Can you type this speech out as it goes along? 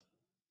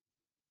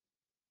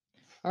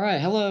All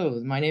right,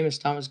 hello. My name is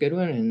Thomas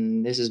Goodwin,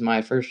 and this is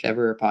my first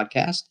ever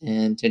podcast.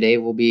 And today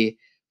we'll be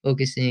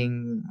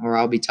focusing, or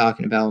I'll be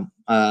talking about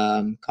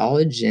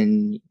college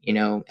and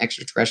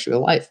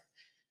extraterrestrial life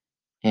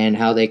and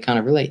how they kind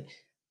of relate.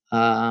 So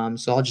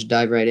I'll just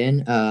dive right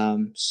in.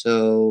 Um,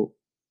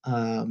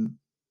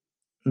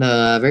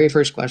 the very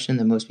first question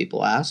that most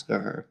people ask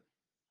are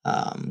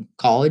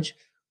college.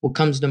 What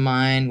comes to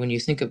mind when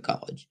you think of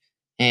college?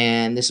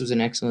 And this was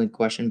an excellent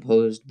question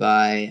posed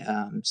by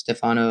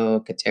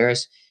Stefano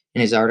Cateris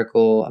in his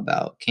article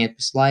about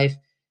campus life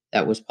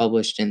that was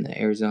published in the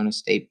Arizona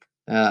State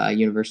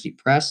University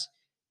Press,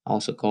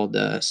 also called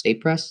the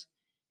State Press.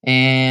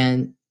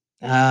 And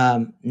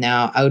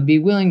now I would be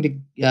willing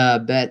to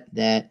bet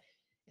that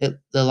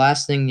the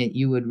last thing that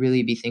you would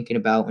really be thinking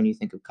about when you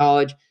think of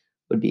college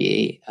would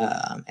be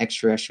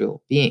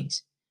extraterrestrial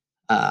beings.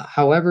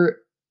 However,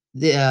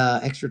 the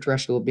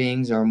extraterrestrial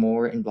beings are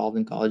more involved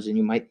in college than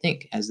you might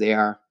think, as they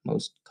are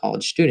most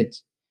college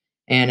students.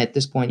 And at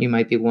this point, you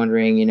might be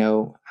wondering,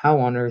 how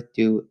on earth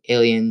do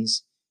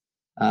aliens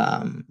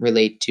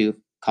relate to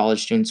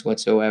college students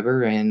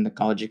whatsoever and the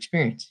college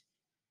experience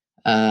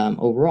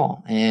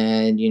overall?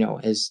 And,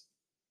 as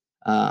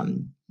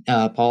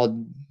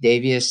Paul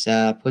Davies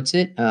puts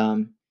it,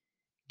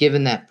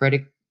 given that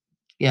predicate,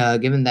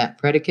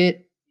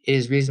 it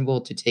is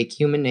reasonable to take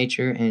human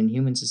nature and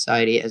human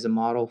society as a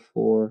model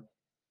for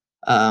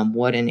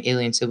what an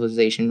alien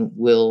civilization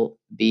will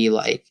be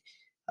like.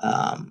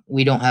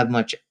 We don't have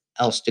much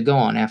else to go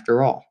on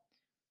after all.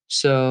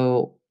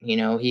 So,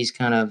 he's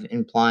kind of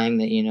implying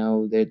that,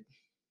 that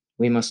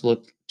we must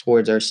look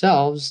towards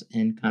ourselves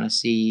and kind of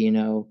see,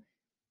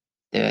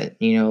 that,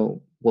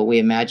 what we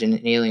imagine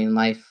an alien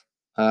life,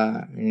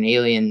 an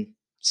alien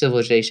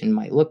civilization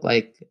might look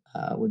like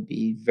would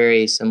be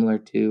very similar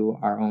to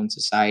our own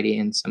society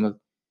and some of,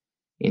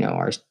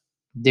 our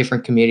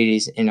different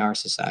communities in our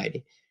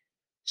society.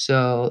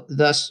 So,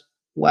 thus,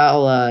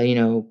 while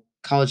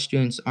college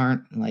students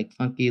aren't like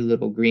funky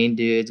little green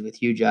dudes with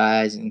huge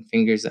eyes and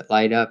fingers that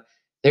light up,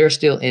 they're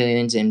still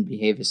aliens and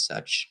behave as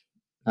such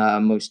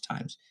most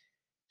times.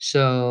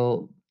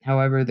 So,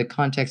 however, the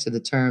context of the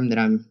term that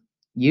I'm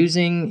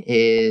using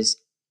is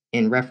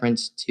in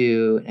reference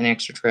to an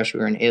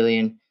extraterrestrial or an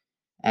alien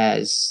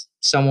as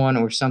someone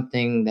or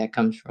something that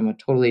comes from a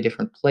totally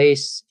different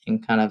place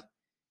and kind of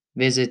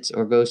visits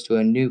or goes to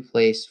a new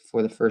place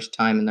for the first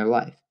time in their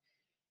life.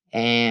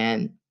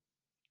 And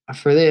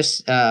for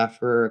this,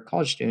 for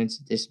college students,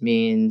 this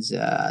means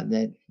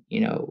that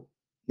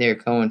they're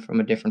going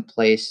from a different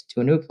place to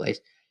a new place.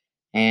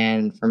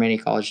 And for many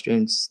college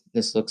students,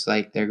 this looks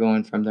like they're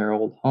going from their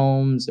old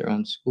homes, their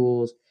own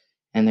schools,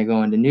 and they're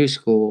going to new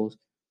schools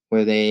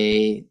where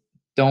they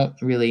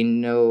don't really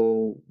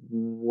know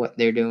what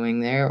they're doing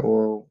there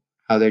or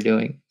how they're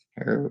doing,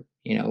 or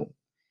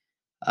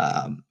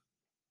um,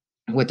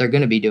 what they're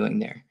going to be doing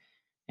there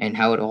and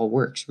how it all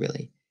works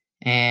really.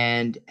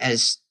 And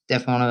as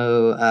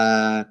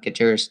Stefano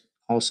Gutierrez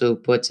also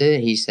puts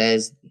it, he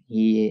says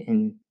he,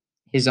 in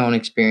his own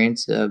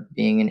experience of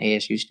being an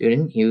ASU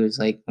student, he was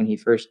like, when he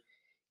first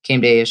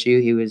came to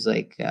ASU, he was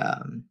like,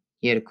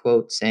 he had a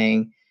quote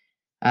saying,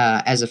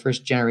 as a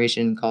first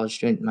generation college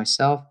student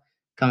myself,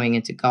 coming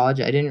into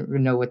college, I didn't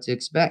really know what to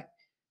expect.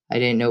 I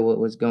didn't know what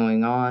was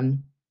going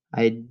on.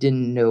 I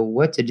didn't know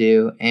what to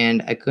do,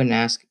 and I couldn't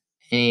ask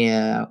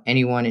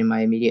anyone in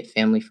my immediate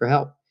family for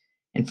help.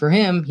 And for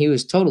him, he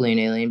was totally an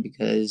alien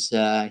because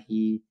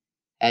he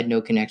had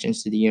no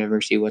connections to the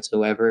university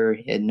whatsoever.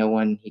 He had no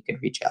one he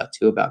could reach out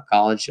to about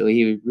college, so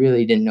he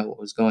really didn't know what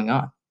was going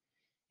on.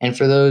 And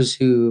for those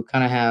who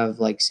kind of have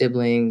like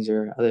siblings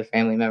or other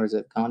family members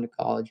that have gone to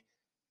college,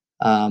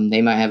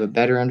 they might have a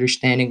better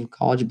understanding of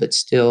college, but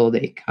still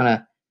they kind of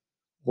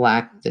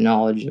lack the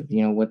knowledge of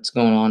what's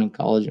going on in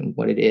college and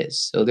what it is.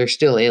 So they're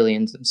still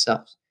aliens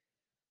themselves.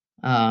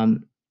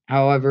 Um,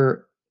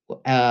 However,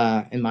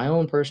 in my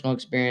own personal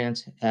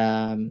experience,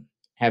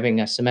 having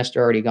a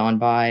semester already gone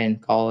by in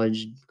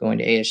college, going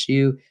to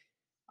ASU,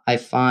 I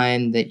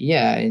find that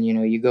yeah, and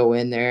you go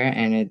in there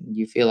and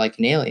you feel like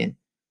an alien.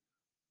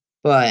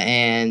 But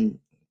and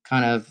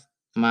kind of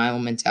my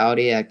own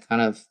mentality, I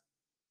kind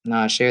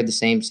of shared the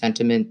same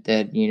sentiment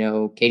that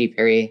Katy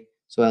Perry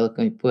so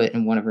eloquently put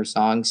in one of her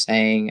songs,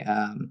 saying,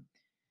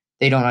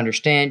 "They don't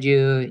understand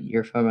you.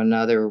 You're from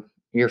another.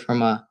 You're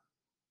from a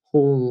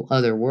whole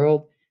other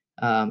world,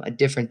 a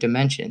different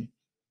dimension."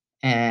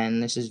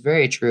 And this is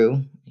very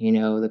true.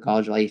 The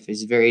college life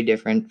is very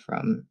different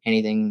from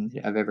anything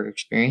that I've ever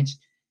experienced,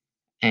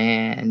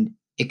 and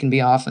it can be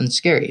often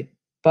scary.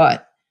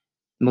 But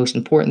the most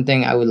important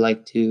thing I would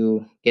like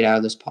to get out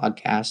of this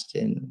podcast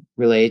and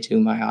relay to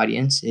my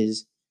audience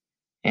is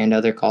and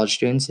other college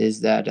students is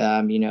that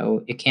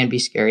it can be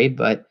scary,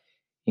 but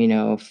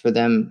for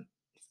them,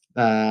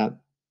 uh,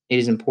 it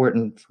is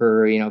important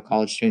for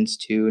college students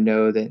to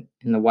know that,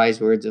 in the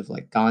wise words of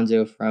like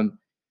Gonzo from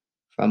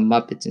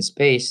Muppets in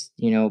Space,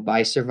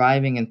 by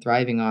surviving and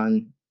thriving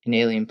on an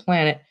alien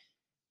planet,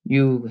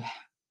 you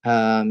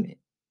um,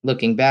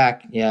 looking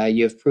back, yeah,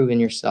 you have proven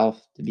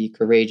yourself to be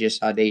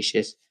courageous,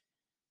 audacious,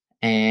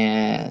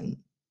 and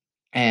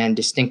and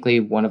distinctly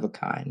one of a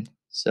kind.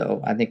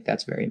 So I think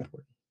that's very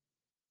important.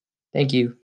 Thank you.